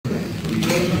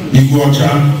Iguacha.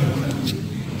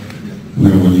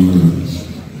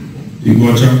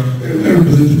 Iguacha,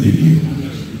 representative here.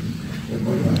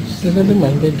 Never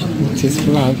mind, baby. It is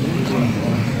flag.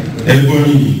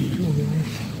 Ebony.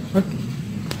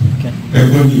 Okay.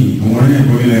 Ebony. One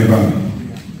Ebony level.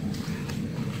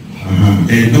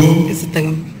 Edo. Is it the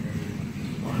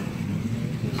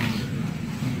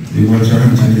Iguacha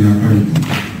Anthony Napani.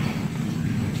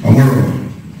 Amoro.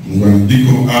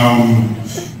 Ngwandiko.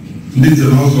 This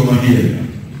is also not here.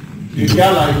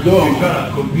 Igala, you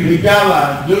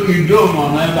do,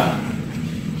 Moneta.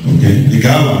 Okay,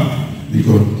 Igala,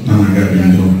 because Nanaga,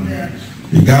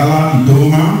 Igala,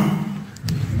 Doma,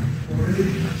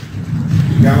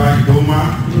 Igala, Doma.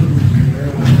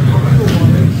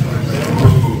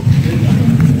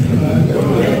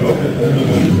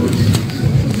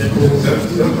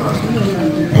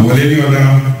 And with any other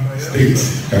states,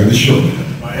 can you show?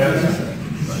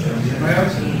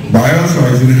 Bios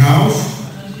is in the house.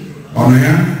 On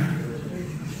here?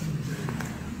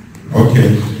 Okay.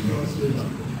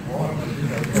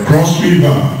 Cross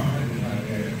River.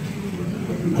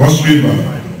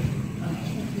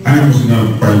 I was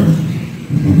not private.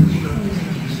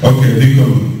 Okay,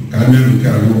 because I never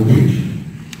can go quick.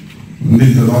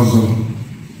 This is also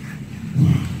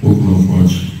of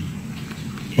watch.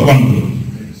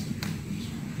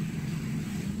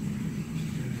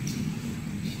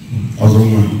 Also,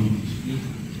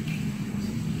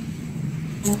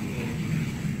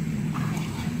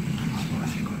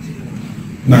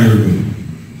 now you're good.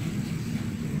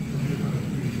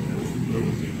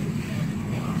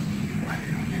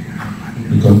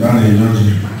 Because down in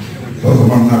Georgia, those of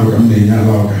them now come in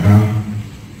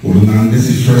now, this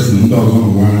is first and those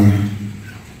on one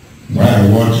why I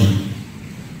watch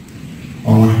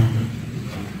on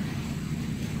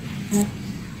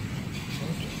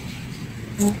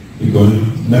because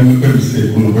let me go to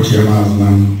say, I'm going to your mouse now,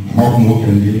 I'm more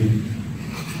can be.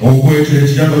 Oh, wait,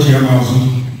 let's get to your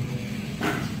mouse.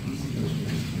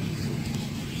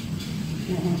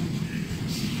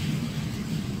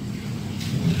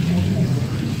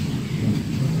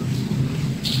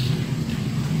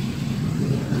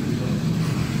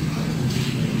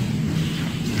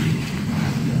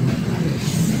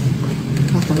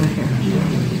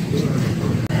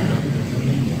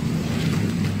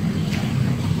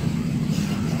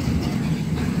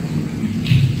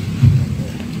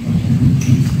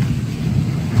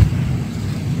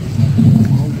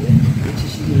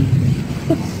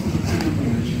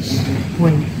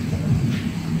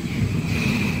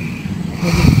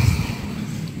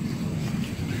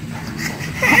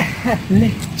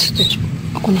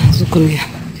 Aku nak sukun ya.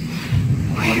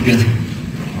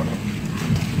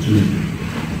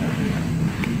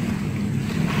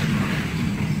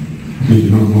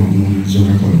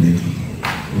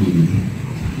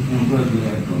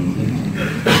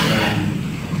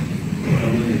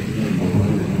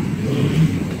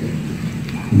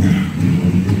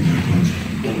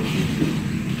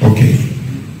 Okay.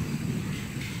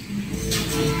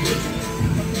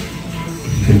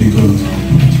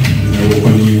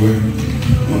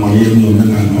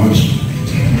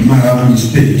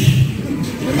 Mistake.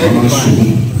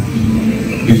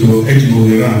 Because actually,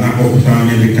 we are not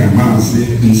opening the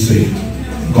Kamasi and say,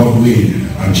 God will,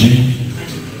 Aji,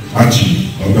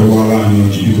 or the Walla and your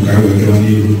Chibu Kawa.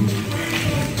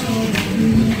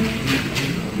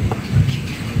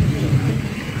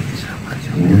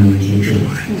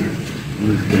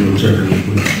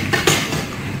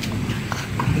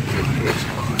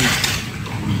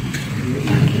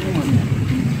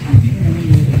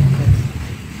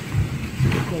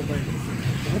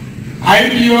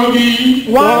 IPOB,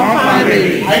 one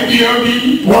family.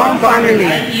 IPOB, one family.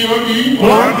 IPOB,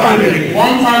 one family.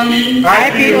 one family.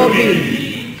 IPOB.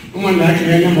 Woman, that's the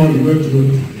name of the word to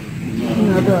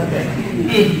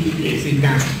sit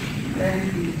down.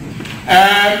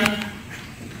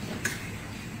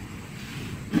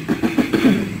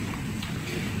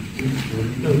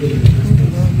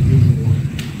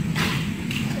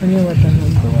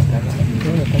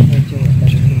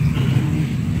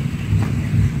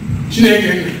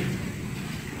 Chineke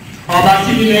ọba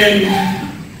tí ní ẹni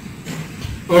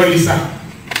òrìṣà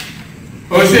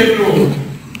òṣèlú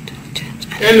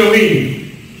Elohim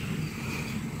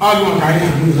ọdún ọ̀kárí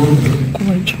àbúrò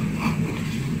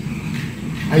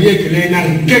ayé ìkìlẹ̀ náà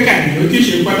kéka ìlú tí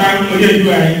ṣe pátá oyé ìlú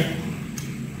ayé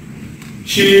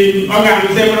ṣe ọgá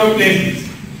àwọn several places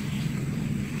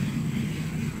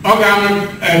ọgá àwọn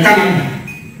Canada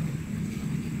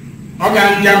ọgá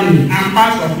àwọn Germany and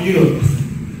parts of Europe.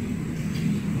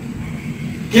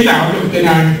 Kita orang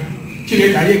kenal,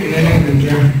 ciri kaya kenal dengan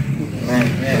dia.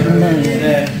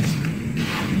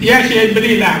 Yes, she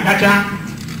believe that. Gotcha.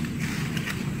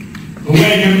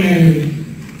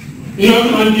 You know,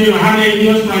 from you, honey,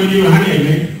 you know, from you,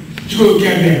 honey, school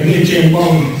get there, and it's a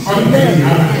bone. All the things.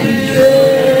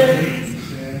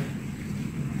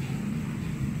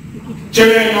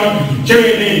 Cherry not,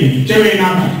 cherry name, cherry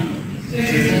number.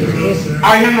 I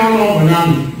am not over now.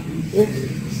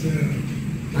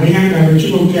 I am a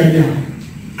school get there.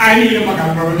 I need a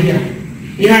maca for here.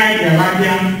 Behind the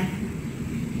Labian,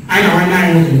 I know I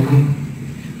know what you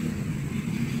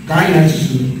kindness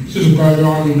to go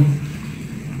on.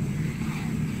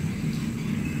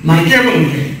 My cable,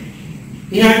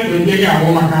 here to get a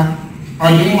woman, or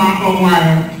you want a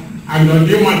while, and don't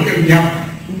you want to get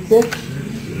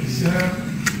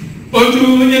oh, to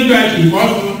the graduate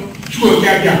was school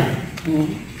carrier.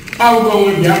 I'll go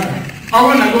with Biafra. I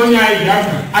want to go near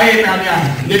Biafra. I ain't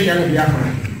they can Biafra.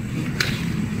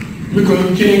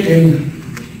 Because King came.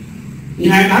 You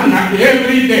had not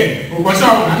every day, or was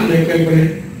all unlike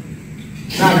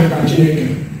now the Chineke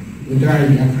will drive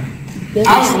Biafra.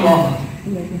 After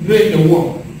during the war,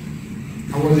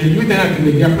 I was a lieutenant in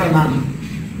the Biafra army.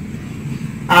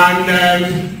 And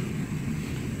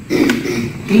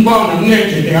born of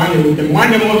nature, the army with them. One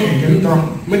more came from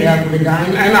when they had the guy,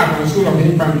 and I was school of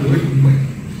infantry,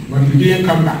 but he didn't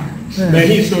come back. Then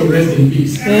he so rest in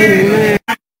peace.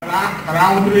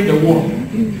 Around during the war.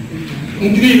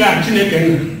 Until that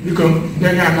Chineke, because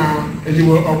they are now, as you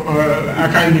were, I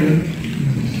can't do.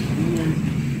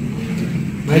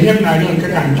 My young I don't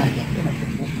get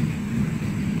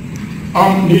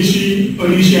Nishi,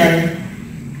 Onisha,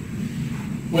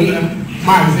 when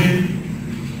Mazi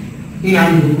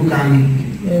Nnamdi Kanu.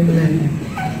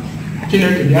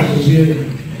 Chineke, the atmosphere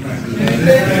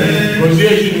was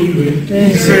here. She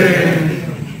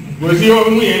was the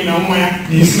only and no more.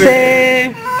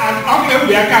 Okay,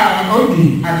 we are going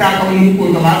to come to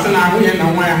the last and I will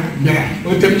know why. Yeah, no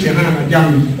temptation and a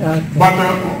jam. But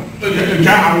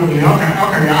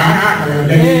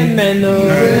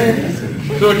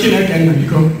so Chineke and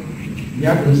become the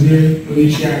atmosphere,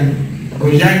 Onisha,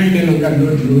 Rojani, and Gando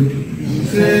Road.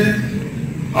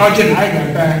 Origin, I got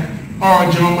that.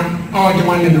 All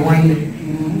German in the one day.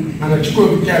 And a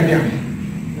school carrier.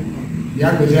 The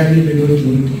atmosphere, the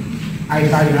road. I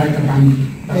thought I could find.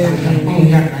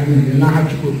 Only I did not have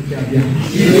to go there.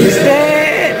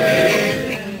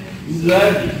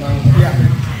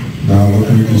 Now,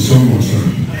 thank you so much, sir.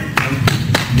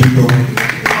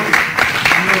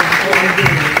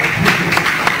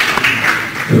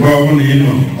 About 1 year,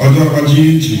 other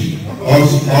agility, or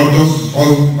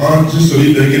just so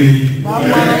you can.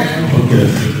 Okay.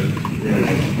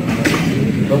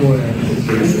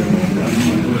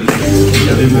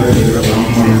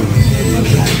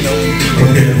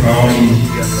 Okay,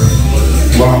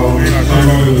 while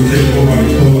somebody will take over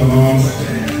the whole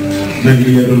announcement,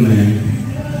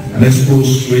 let's go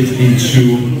straight into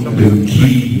the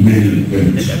key main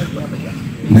event.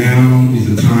 Now is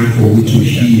the time for we to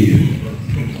hear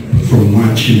from my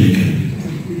Chineke,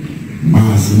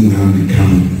 Mazi Nnamdi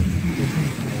Kanu.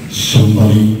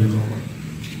 Somebody.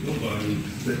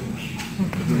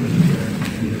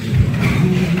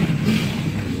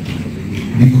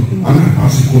 I'm not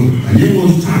possible. And it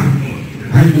was time.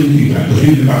 I don't think I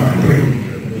believe about my brain.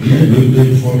 Yeah, we're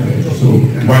before that. So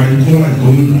while the call is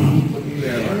going now,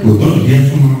 we're going to hear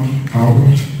from our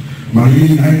my I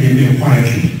came in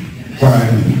quietly.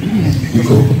 We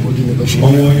go.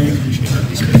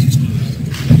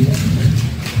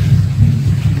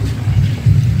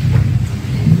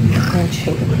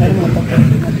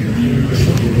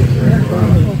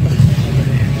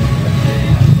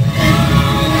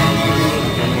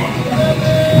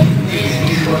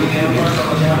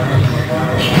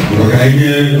 I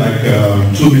hear like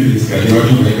 2 minutes that you're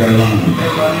doing like that long.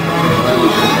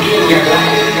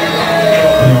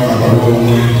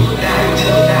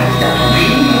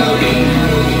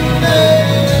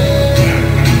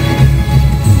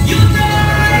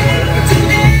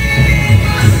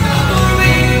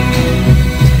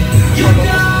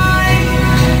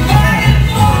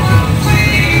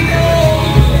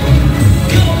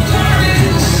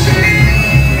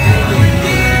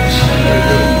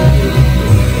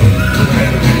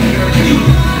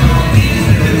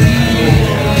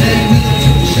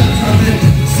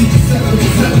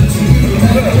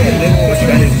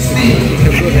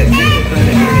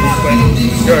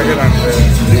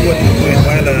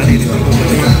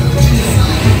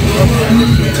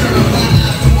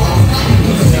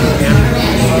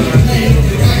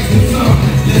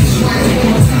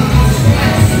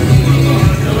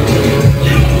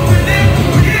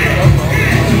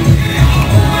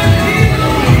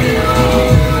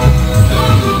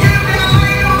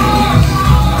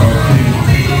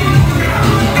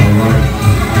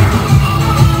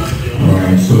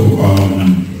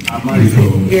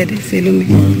 Yeah, they say Lumi.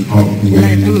 Live, I'm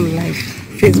live.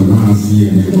 Facebook. Mazi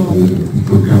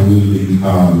Nnamdi Kanu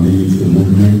leads the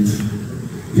movement,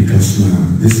 because now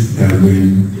this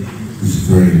gathering is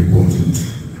very important.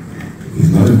 It's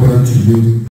not important to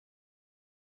you,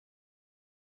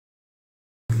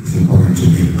 it's important to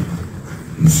me.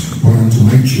 It's important to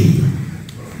my children.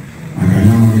 And I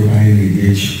know if I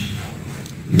engage,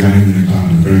 very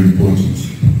important.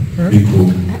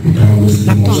 Because without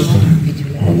wasting much time,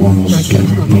 I want us to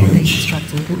acknowledge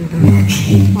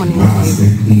Mazi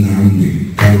Nnamdi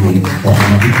Kanu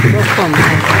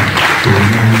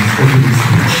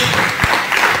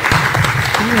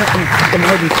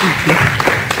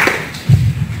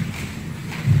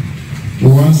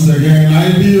once again,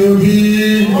 IPOB,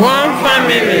 One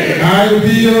family.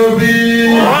 IPOB,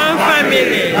 One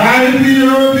family.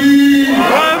 IPOB,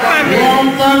 One family. one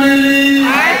family.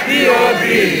 IPOB.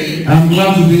 I'm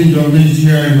glad to be in your midst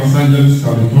here in Los Angeles,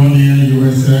 California,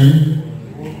 USA.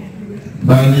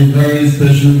 By the very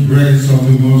special grace of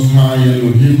the Most High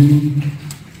Elohim,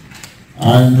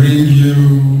 I bring you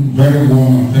very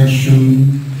warm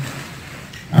affection.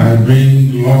 I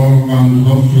bring love, and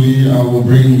hopefully I will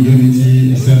bring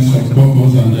unity, a sense of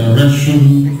purpose and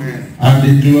direction at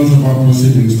the close of our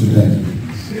proceedings today.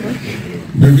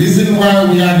 The reason why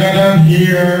we are gathered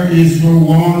here is for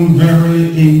one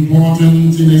very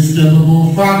important,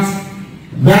 inescapable fact.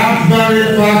 That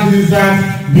very fact is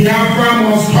that Biafra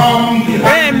must come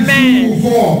and move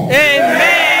forward. Amen.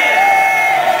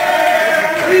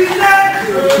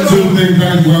 Two things,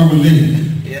 that is where we live.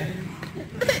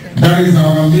 That is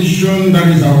our mission, that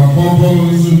is our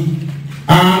purpose,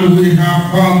 and we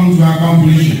have come to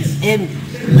accomplish it.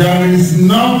 There is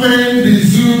nothing the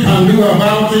zoo can do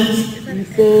about it.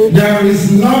 There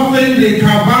is nothing the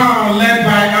cabal led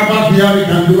by Abba Biari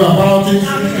can do about it.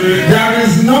 There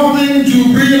is nothing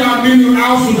Jubril Aminu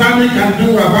al-Sudani can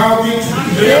do about it.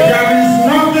 There is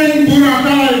nothing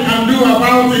Buratai can do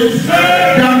about it.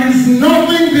 There is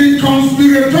nothing the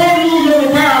conspiratorial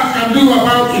Yorubas can do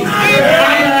about it. And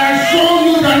I assure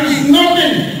you there is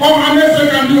nothing Ohanese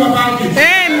can do about it.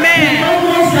 Amen. The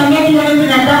governments cannot do anything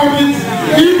about it.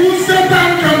 Even Satan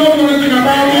cannot do anything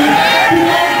about it.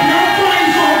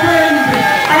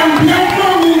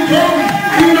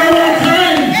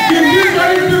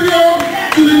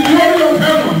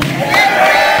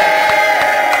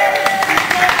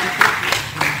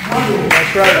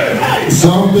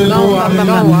 Some people Don't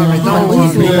worry.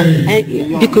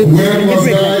 When was I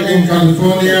in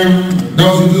California? That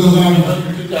was in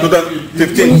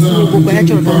 2015.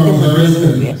 I was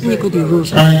arrested.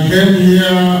 I came here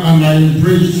and I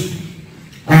preached.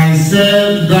 I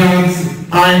said that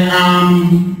I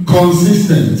am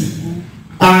consistent.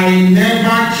 I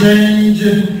never change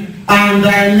and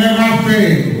I never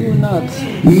fail.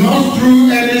 Not through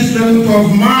any strength of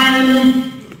mine,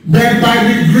 but by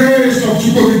the grace of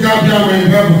Chukwuka in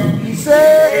heaven.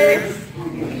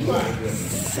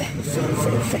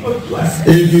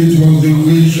 If it was the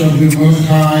wish of the Most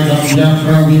High that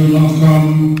Biafra will not come,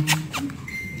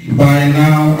 by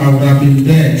now I would have been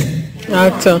dead.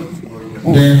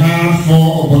 They had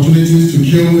 4 opportunities to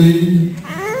kill me,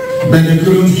 but they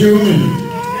couldn't kill me.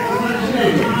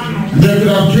 They could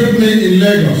have killed me in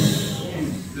Lagos.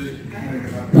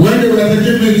 When they would have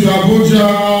taken me to Abuja,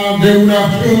 they would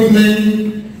have killed me,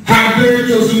 had they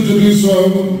chosen to do so.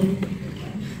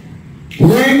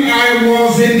 When I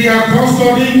was in their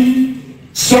custody,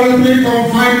 solitary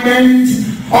confinement,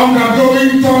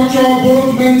 undergoing torture,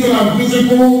 both mental and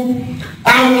physical, I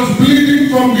was bleeding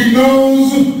from the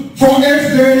nose for 8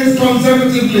 days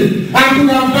consecutively. I could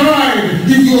have died if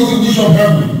it was the wish of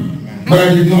heaven, but I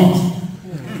did not.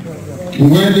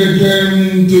 When they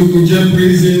came to Kuje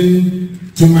prison,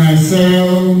 to my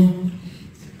cell,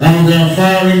 and they are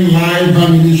firing live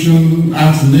ammunition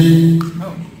at me,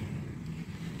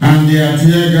 and their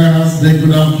tear gas, they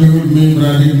could have killed me, but I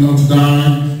did not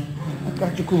die.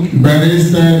 But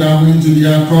instead I went to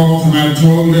their court and I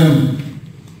told them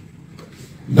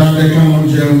that they cannot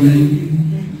jail me,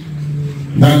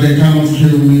 that they cannot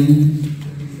kill me.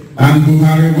 And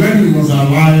Buhari, when he was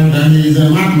alive, then he is a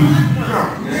madman.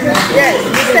 Yes,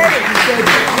 he said it.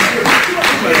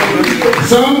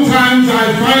 Sometimes I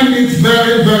find it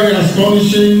very, very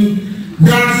astonishing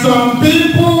that some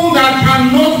people that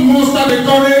cannot muster the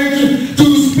courage to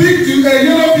speak to a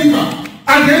yellow people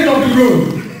at the end of the road,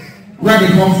 where they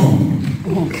come from,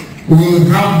 will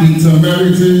have the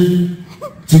temerity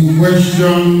to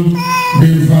question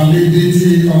the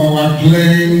validity of our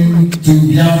claim to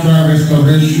Biafra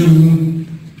restoration,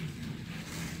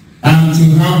 and to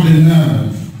have the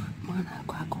nerve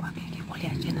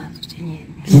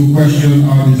to question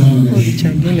our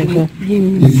determination.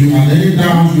 If you had any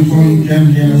doubts before you came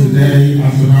here today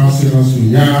as to how serious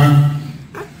we are,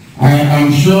 I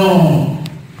am sure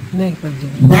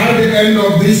by the end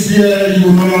of this year, you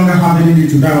will no longer have any need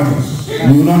to doubt us.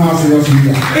 You will know how serious we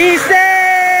are. He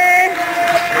said,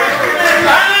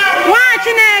 watch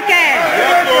naked.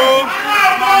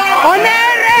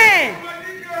 Onere.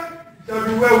 Shall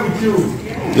be well with you.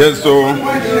 Yes, so.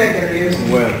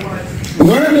 Well.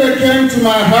 When they came to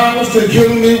my house to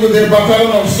kill me with a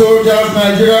battalion of soldiers,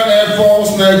 Nigeria Air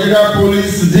Force, Nigeria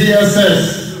Police,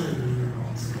 DSS,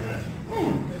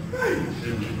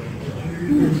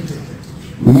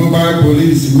 mobile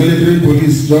police, military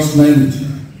police, just name it.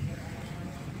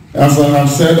 As I have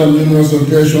said on numerous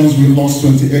occasions, we lost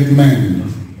 28 men.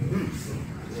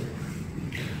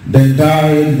 They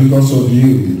died because of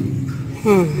you.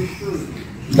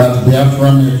 That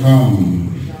Biafra may come.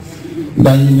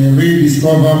 That you may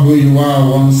rediscover who you are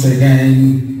once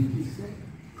again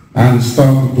and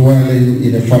stop dwelling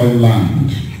in a foreign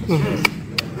land.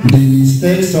 The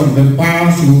mistakes of the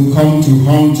past will come to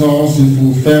haunt us if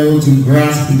we fail to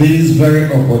grasp this very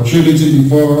opportunity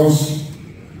before us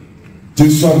to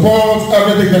support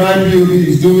everything that IPOB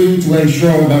is doing to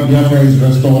ensure that Biafra is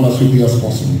restored as quickly as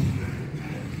possible.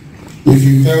 If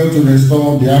you fail to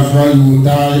restore Biafra, you will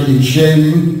die in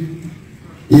shame.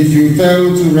 If you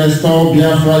fail to restore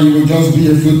Biafra, you will just be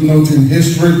a footnote in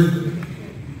history.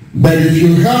 But if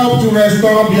you help to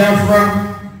restore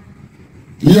Biafra,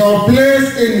 your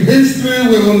place in history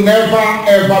will never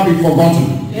ever be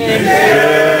forgotten.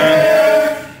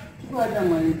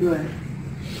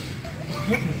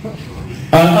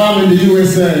 I am in the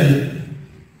USA.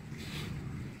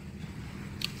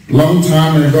 Long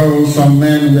time ago, some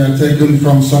men were taken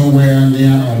from somewhere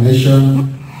near our nation.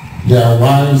 Their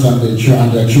wives and their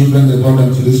children, they brought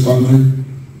them to this country.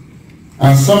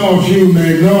 As some of you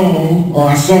may know,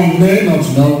 or some may not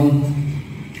know,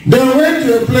 they went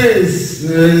to a place,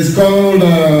 it's called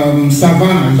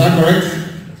Savannah, is that correct?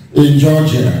 In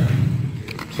Georgia.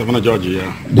 Savannah, Georgia,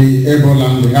 yeah. The Ebo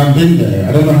land, I've been there.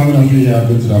 I don't know how many of you here have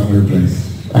been to that very place.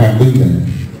 I have been there.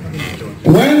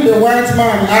 When the white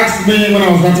man asked me when I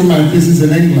was writing my thesis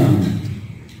in England,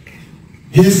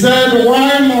 he said,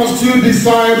 why must you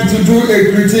decide to do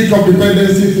a critique of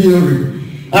dependency theory?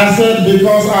 I said,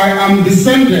 because I am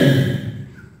descended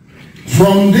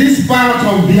from this part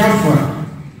of Biafra,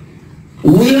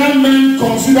 where men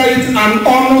consider it an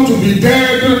honor to be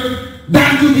dead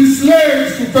than to be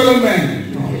slaves to fellow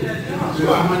men.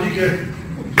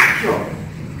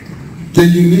 The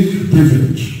unique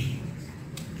privilege.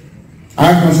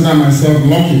 I consider myself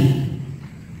lucky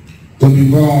to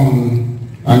be born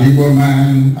an Igbo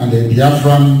man and a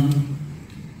Biafran.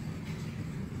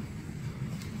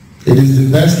 It is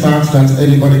the best start that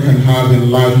anybody can have in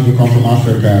life if you come from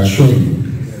Africa, I assure you.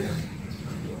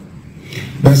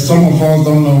 But some of us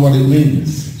don't know what it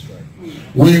means.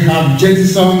 We have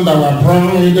jettisoned our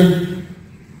pride.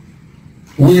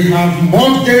 We have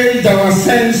mortgaged our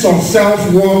sense of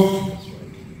self-worth.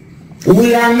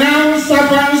 We are now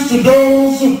servants to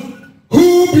those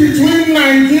who between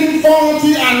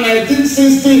 1940 and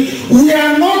 1960 we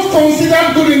are not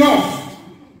considered good enough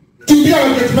to be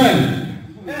our great men.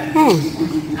 That's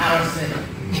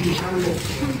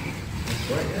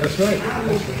right.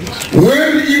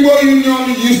 When the Igbo Union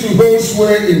used to hold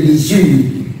sway in the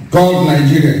zoo called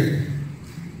Nigeria,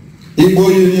 Igbo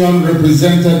Union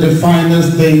represented the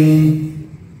finest thing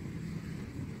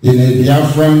in a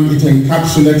Biafran. It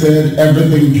encapsulated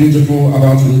everything beautiful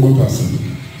about an Igbo person.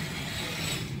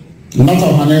 Not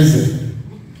of Hanese.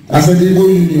 As an Igbo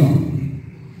Union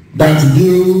that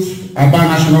built Aba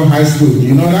National High School. Do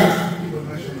you know that?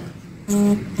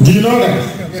 Do you know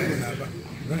that?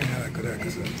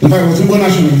 In fact, it was Igbo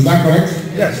National, is that correct?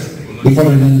 Yes. Before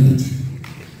they named it.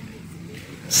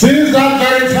 Since that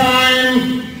very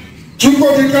time,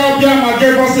 Chukwuka Biama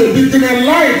gave us a beginning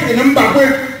light in Mbakwe.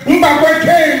 Mbakwe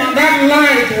came and that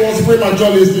light was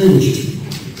prematurely extinguished.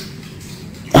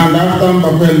 And after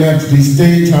Mbakwe left, the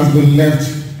state has been left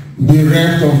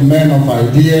bereft of men of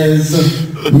ideas,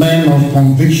 men of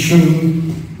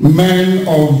conviction, men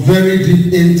of very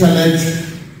deep intellect,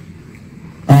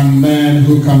 and men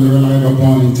who can be relied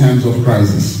upon in times of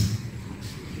crisis.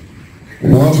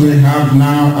 What we have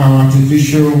now are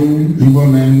artificial Igbo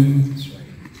men,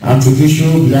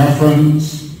 artificial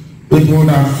Biafrans, people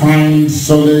that find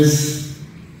solace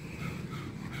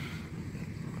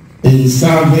in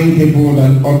serving people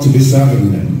that ought to be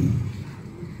serving them.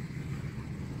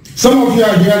 Some of you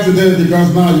are here today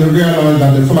because now you realize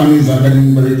that the Fulanis are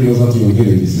getting very closer to your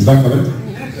villages. Is that correct?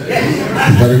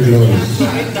 Yes. Very close.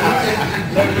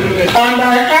 And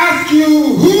I ask you,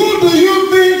 who do you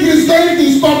think is going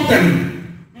to stop them?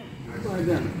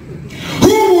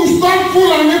 Who will stop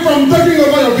Fulani from taking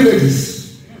over your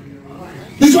villages?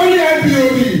 It's only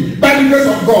IPOB, by the grace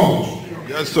of God.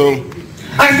 Yes, so.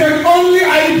 I said only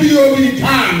IPOB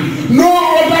can. No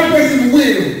other person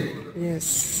will.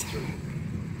 Yes.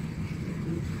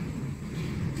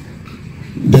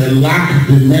 They lack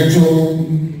the metal.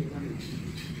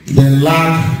 They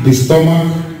lack the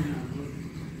stomach.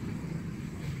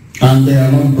 And they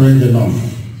are not brave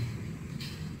enough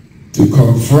to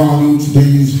confront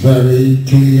this very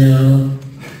clear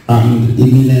and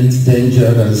imminent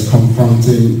danger that is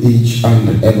confronting each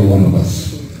and every one of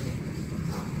us.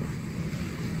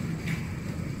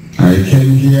 I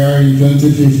came here in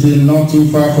 2015, not too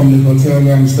far from the hotel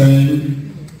where I'm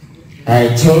staying. I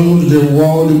told the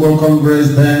World Igbo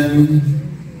Congress then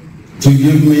to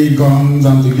give me guns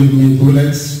and to give me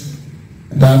bullets,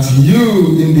 that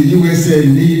you in the USA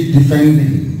need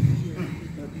defending.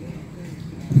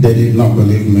 They did not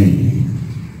believe me.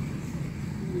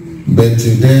 But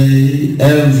today,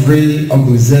 every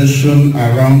organization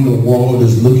around the world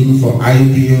is looking for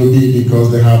IPOB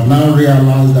because they have now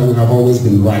realized that we have always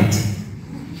been right.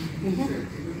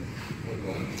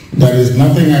 There is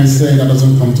nothing I say that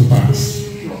doesn't come to pass.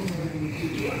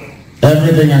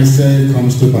 Everything I say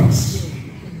comes to pass.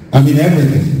 I mean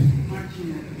everything.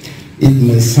 It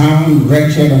may sound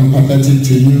wretched and pathetic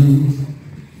to you.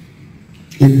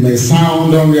 It may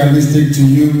sound unrealistic to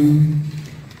you.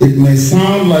 It may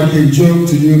sound like a joke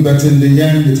to you, but in the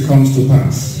end it comes to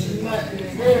pass.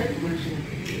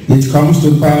 It comes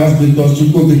to pass because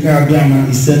Chukwuka Abiyama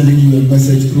is sending you a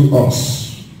message through us.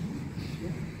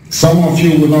 Some of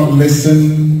you will not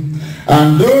listen,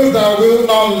 and those that will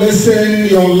not listen,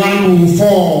 your land will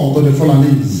fall to the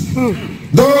Fulanese.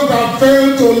 Those that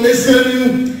fail to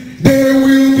listen, they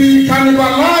will be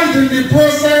cannibalized in the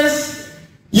process.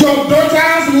 Your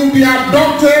daughters will be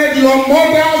abducted, your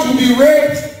mothers will be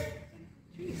raped,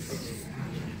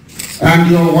 and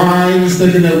your wives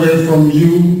taken away from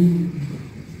you.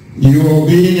 You are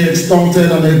being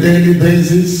extorted on a daily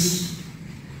basis.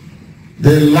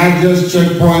 The largest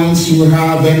checkpoints you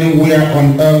have anywhere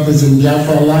on earth is in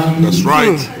Biafra land. That's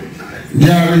right.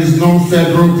 There is no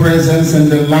federal presence in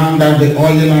the land that the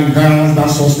oil and gas that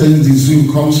sustains the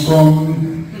zoo comes from.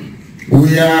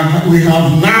 We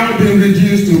have now been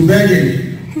reduced to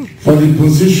begging for the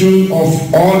position of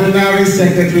ordinary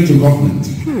secretary to government.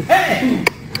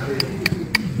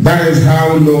 That is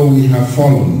how low we have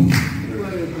fallen.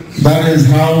 That is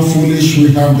how foolish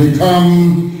we have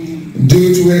become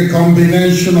due to a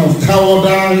combination of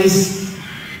cowardice,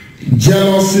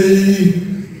 jealousy,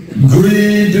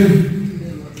 greed,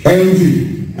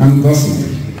 envy, and gossip.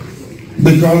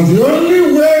 Because the only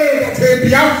way that a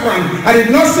Biafran, I did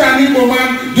not say an Igbo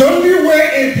man, the only way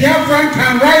a Biafran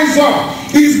can rise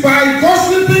up is by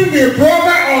gossiping the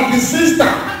brother or the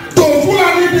sister to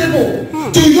Fulani people,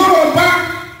 to Yoruba.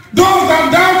 Those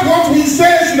that doubt what we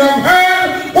say should have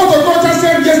heard what the doctor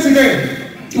said yesterday.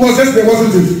 It was yesterday,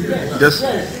 wasn't it? Yes.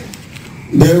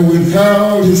 They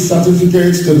withheld his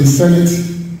certificate to the Senate,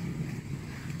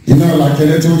 you know, like a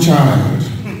little child.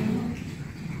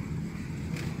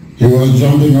 He was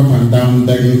jumping up and down,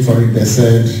 begging for it. They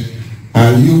said,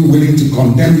 are you willing to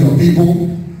condemn your people?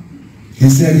 He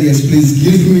said, yes, please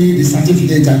give me the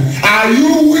certificate. Are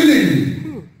you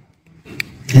willing?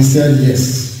 He said,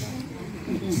 yes.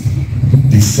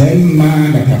 The same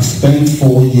man that has spent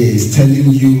 4 years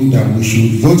telling you that we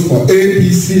should vote for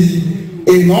APC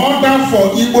in order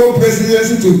for Igbo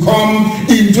presidency to come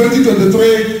in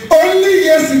 2023, only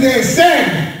yesterday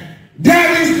said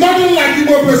there is nothing like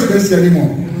Igbo presidency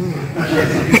anymore.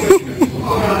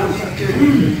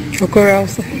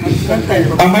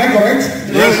 Am I correct?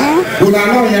 Yes. Will I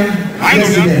know him? I know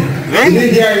him. Did you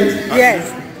hear it? Yes.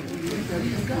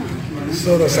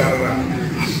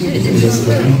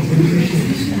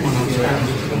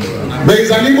 There is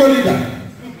an Igbo leader.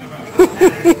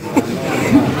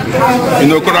 You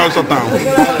know, Kurausa town.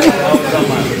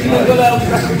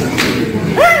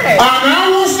 An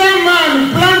Hausa man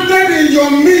planted in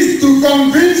your midst to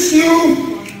convince you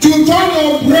to turn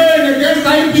your brain against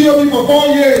IPOB for 4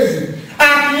 years.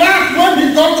 At last, when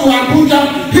he got to Abuja,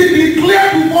 he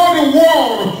declared before the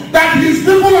world that his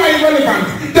people are irrelevant.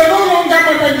 They no longer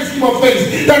matter in the scheme of things.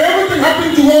 That everything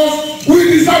happening to us, we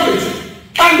deserve it.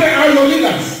 And they are your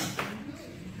leaders.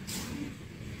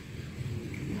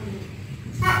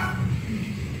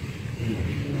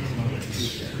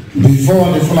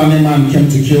 Before the Fulani man came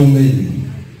to kill me,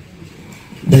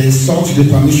 they sought the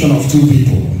permission of 2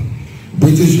 people,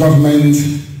 British government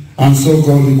and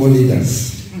so-called Igbo leaders.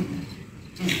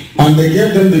 And they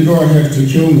gave them the go-ahead to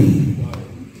kill me.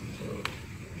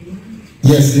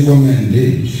 Yes, the women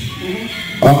did.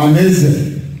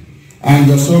 Amazing. And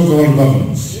the so-called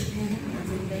governors.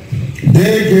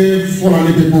 They gave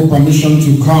Fulani people permission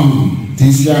to come to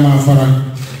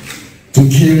Isiama to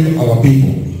kill our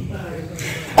people.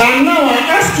 And now I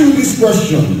ask you this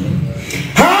question.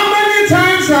 How many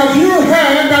times have you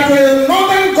heard that a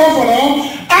northern governor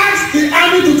asked the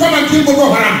army to come and kill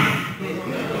Boko Haram?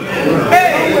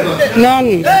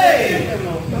 None.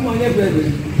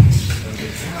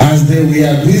 As they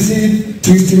were busy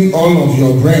twisting all of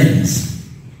your brains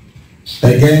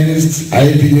against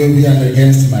IPOB and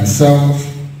against myself,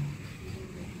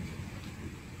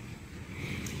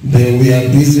 they were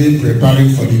busy preparing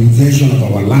for the invasion of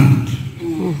our land.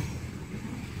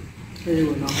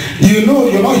 You know,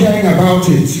 you're not hearing about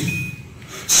it.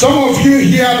 Some of you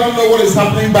here don't know what is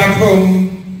happening back home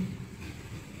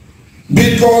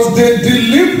because they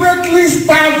deliberately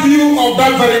starved you of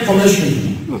that very information.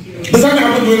 This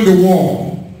happened during the war.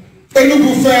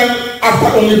 Enugu fell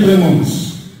after only 3 months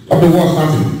of the war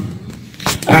starting.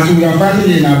 As we are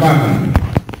fighting in Abadan,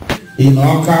 in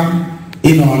Oka,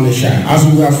 in Onisha, as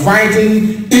we are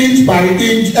fighting inch by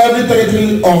inch every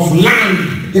territory of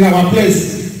land in our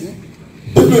place.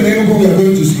 People in Enugu were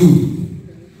going to school.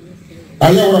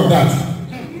 Are you aware of that?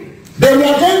 They were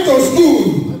going to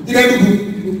school in Enugu.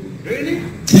 Really?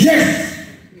 Yes.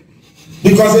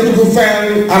 Because Enugu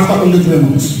fell after only 3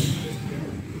 months.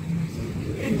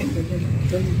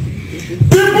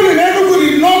 People in Enugu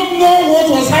did not know what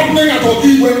was happening at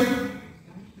Okigwe.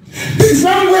 The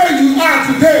same way you are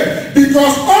today,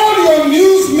 because all your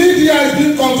news media is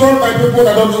being controlled by people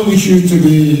that don't wish you to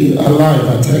be alive,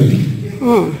 I tell you.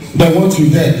 They want you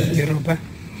dead.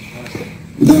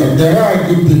 There are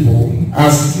good people,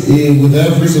 as with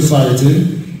every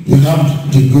society, you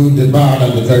have the good, the bad,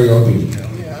 and the very ugly.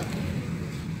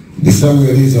 The same way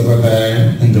it is over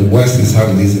there in the West is how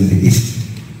it is in the East.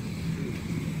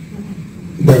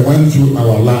 They went through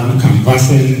our land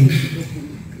canvassing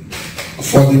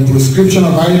for the prescription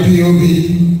of IPOB,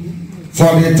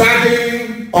 for the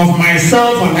tagging of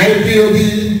myself and IPOB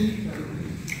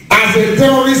as a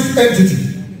terrorist entity.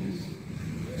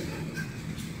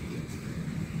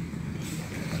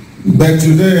 But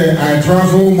today I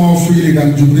travel more freely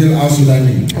than Jubril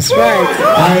al-Sudani. That's right.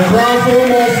 I travel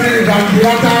more freely than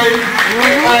Buratai.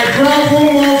 I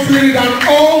travel more freely than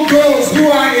all those who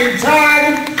are in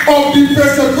charge of the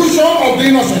persecution of the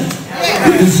innocent.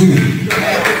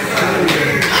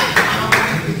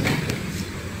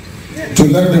 To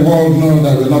let the world know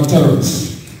that we're not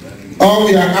terrorists. All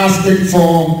we are asking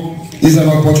for is an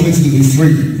opportunity to be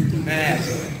free.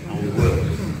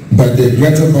 But the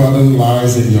greater burden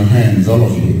lies in your hands, all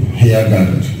of you here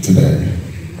gathered today.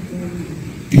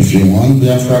 If you want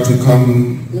Biafra to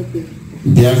come,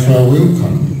 Biafra will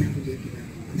come.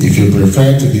 If you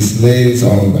prefer to be slaves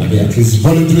or at least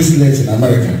voluntary slaves in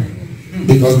America,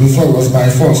 because before it was by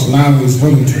force, now it's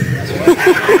voluntary.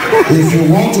 If you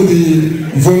want to be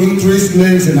voluntary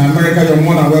slaves in America, you're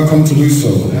more than welcome to do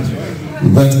so.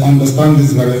 But understand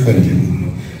this very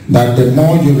thing, that the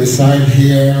more you reside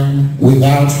here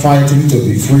without fighting to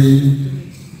be free,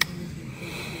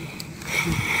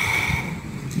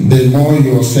 the more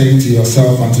you are saying to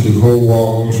yourself and to the whole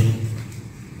world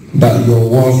that you're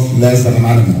worth less than an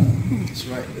animal. That's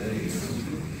right.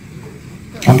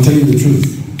 I'm telling you the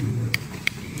truth.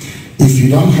 If you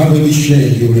don't have any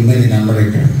shame, you remain in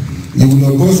America. You will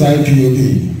oppose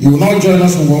IPOB. You will not join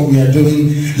us in what we are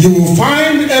doing. You will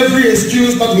find every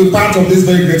excuse not to be part of this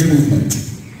very great movement.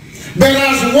 But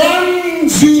as one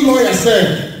zoo lawyer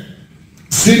said,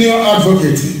 senior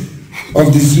advocate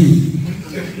of the zoo,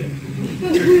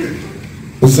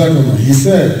 he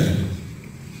said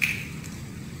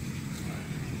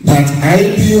that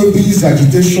IPOB's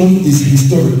agitation is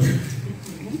historic.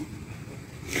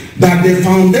 That the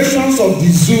foundations of the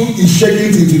zoo is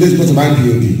shaking till today because of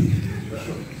IPOB.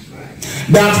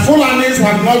 That Fulanis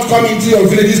have not come into your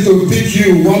villages to pick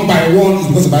you one by one is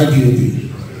because of IPOB.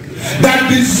 That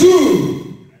the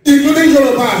zoo, including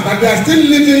Yorubas, that they are still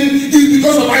living is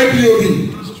because of IPOB.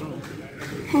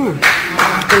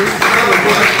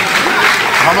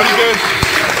 How many days?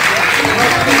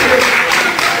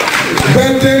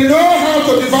 But they know how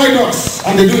to divide us,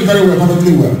 and they do it very well,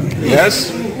 perfectly well.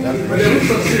 Yes.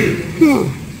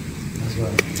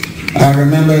 I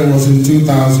remember it was in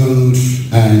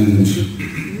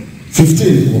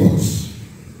 2015 it was,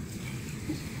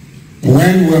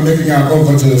 when we were making our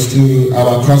overtures to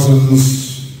our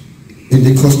cousins in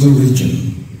the coastal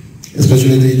region,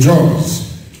 especially the Jaws.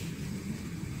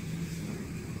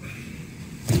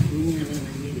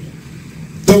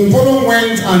 To Mpolo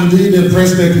went and did a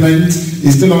press statement,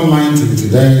 is still online till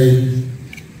today,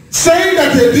 saying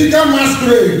that a bigger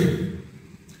masquerade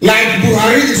like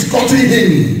Buhari is cutting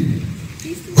him.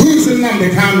 Who is Nnamdi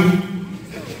Kanu?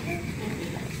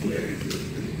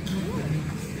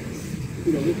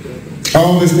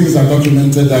 All these things are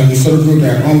documented and historical, they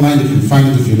are online, you can find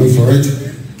it if you look for it.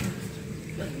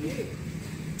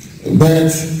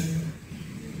 But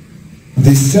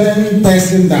the same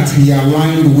person that he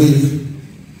aligned with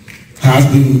has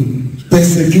been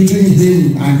persecuting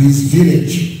him and his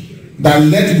village that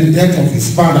led to the death of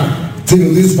his father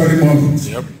till this very moment.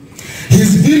 Yep.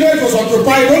 His village was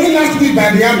occupied only last week by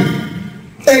the army.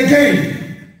 Again.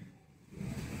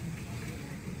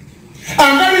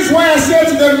 And that is why I said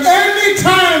to them,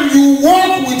 anytime you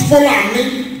walk with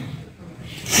Fulani,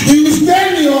 you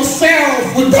stain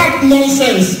yourself with that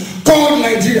nonsense called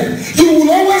Nigeria. You will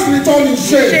always return in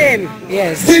shame.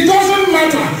 Yes. It doesn't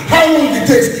matter how long it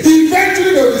takes.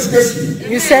 Eventually they will disgrace you.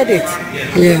 You said it.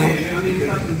 Yeah.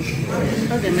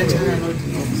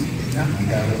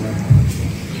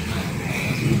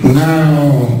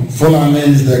 Now,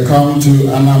 Fulanis, they come to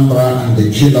Anambra and they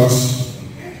kill us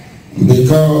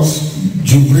because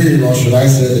Jubril, or should I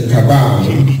say the cabal,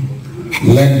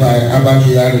 led by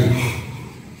Abakari,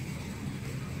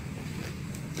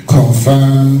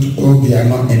 confirmed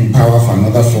Obiano in power for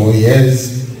another 4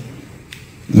 years.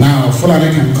 Now,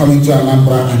 Fulani can come into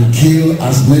Anambra and kill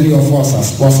as many of us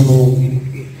as possible.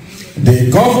 The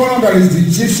governor, that is the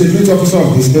chief security officer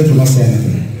of the state, will not say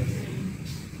anything.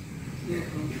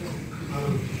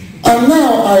 And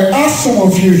now I ask some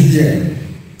of you here,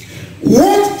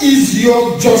 what is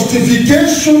your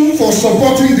justification for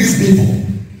supporting these people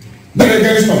that are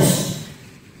against us?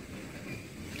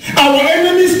 Our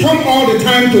enemies come all the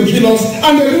time to kill us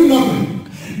and they do nothing.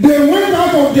 They went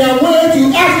out of their way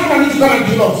to ask Spanish to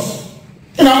kill us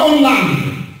in our own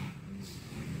land.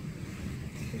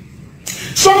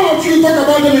 Some of you talk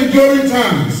about them in glowing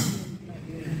terms.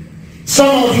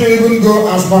 Some of you even go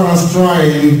as far as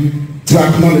trying to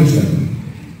acknowledge them.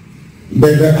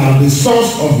 But they are the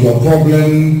source of your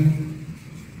problem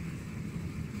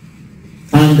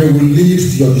and they will lead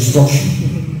to your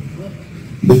destruction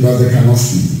because they cannot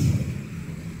see.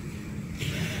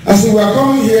 As we were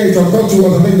coming here, it occurred to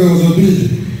us, I think there was a big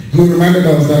who reminded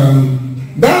us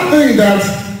that thing that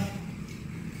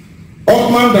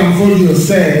Otman Danfodio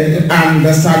said and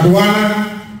the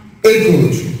Sadwana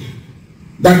echoed,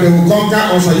 that they will conquer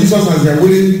us and use us as their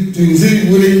willing tools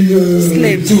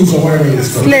or whatever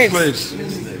it's called. Slaves.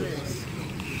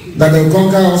 That they will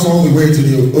conquer us all the way to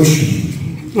the ocean.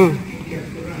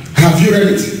 Have you read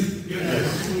it? Yes.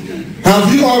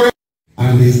 Have you already?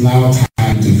 And it's now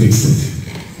time to fix it.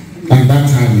 And that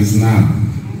time is now.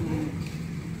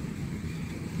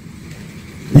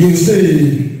 You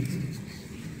see,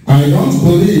 I don't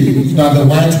believe that the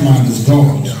white man is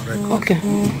God. Okay. I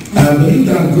believe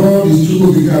that God is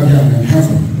true in heaven.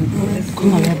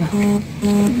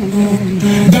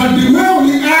 That the way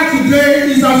we are today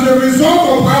is as a result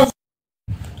of how.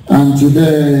 And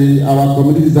today our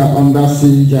communities are under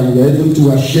siege and we are even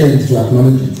too ashamed to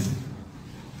acknowledge it.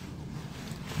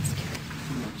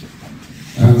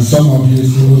 And some of you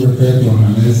still refer to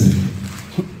Hanese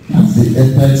as the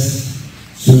apex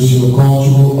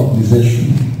socio-cultural organization.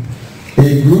 A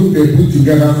group they put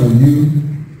together for you.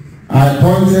 I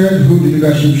pointed who the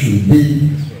leadership should be,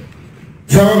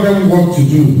 tell them what to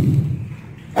do,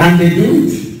 and they do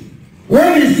it.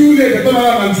 When it's too late, they turn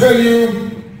around and tell you,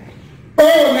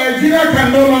 oh, Nigeria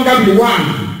can no longer be one.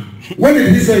 When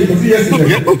did he say it? Was it yesterday?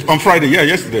 Yeah, on Friday, yeah,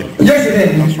 yesterday.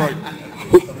 Yesterday. That's right.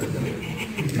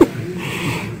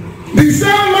 The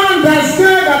same man that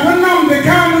said that Nnamdi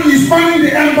Kanu is fighting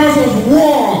the embers of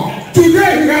war,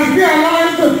 today he has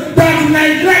realized that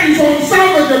Nigeria is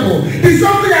unsalvageable. It's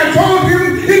something I told him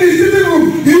in the sitting room.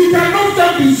 You cannot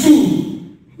stop the zoo.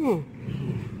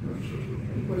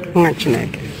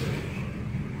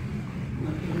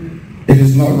 It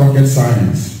is not rocket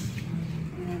science.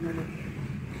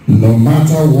 No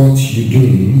matter what you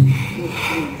do,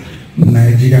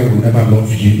 Nigeria will never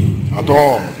love you. At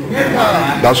all.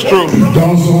 That's true. It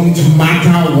doesn't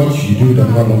matter what you do, they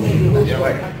will love you.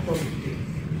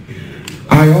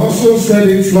 I also said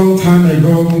it long time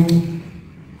ago,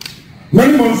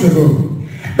 many months ago,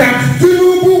 that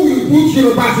Tinubu will put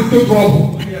Yoruba into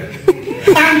trouble.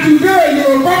 And today,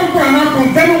 Yoruba people are not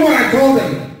confirming what I told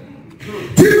them.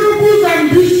 Tinubu's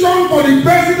ambition for the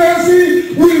presidency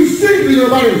will sink the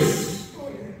Yoruba race.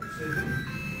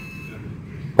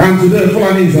 And today,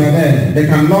 Fulanis are there. They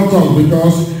cannot talk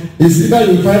because it's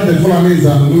either you fight the Fulanis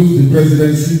and lose the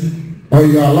presidency, or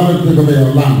you are allowed to take over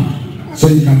your land. so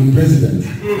you can be president.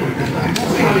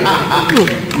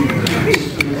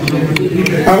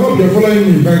 I hope you're following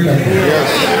me very carefully. Yes.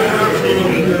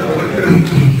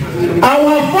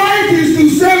 Our fight is to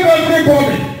save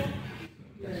everybody.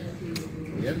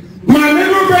 My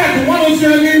little brother, one of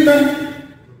your name,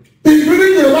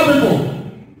 including the Yoruba people,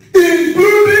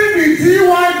 including the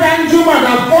T.Y. Danjuma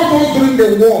that fought us during the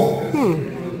war.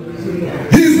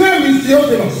 His name is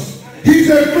Theophilus. He's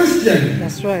a Christian.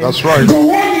 That's right. That's right. The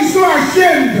world is so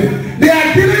ashamed. They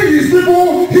are killing his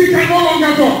people. He can no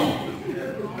longer talk.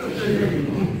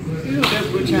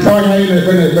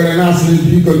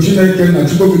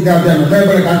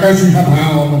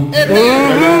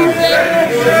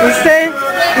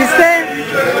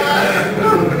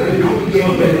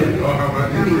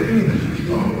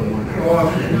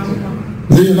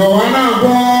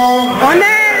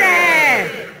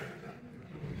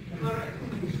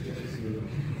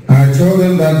 I told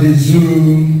them that the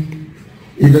zoo,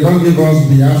 if they don't give us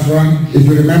Biafra, if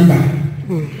you remember,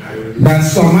 that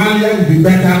Somalia will be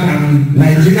better than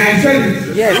Nigeria. I said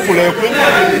it. Yes.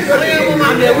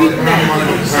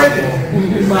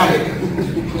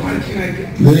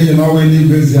 Then you know when you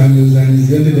go and it's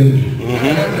getting them.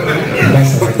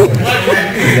 That's what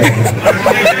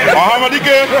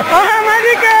Ohamadike.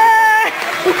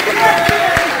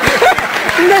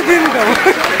 Nothing go.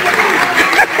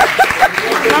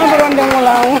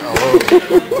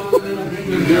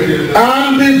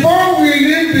 And before we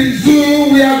leave the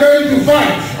zoo, we are going to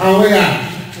fight. And we are.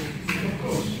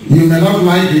 You may not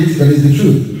like it, but it's the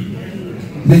truth.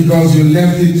 Because you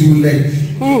left it too late.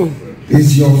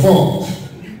 It's your fault.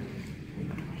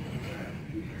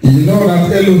 You know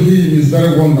that Elohim is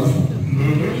very wonderful.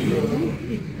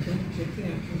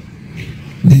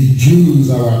 The Jews,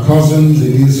 our cousins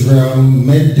in Israel,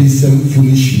 made this same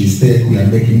foolish mistake we are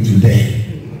making today.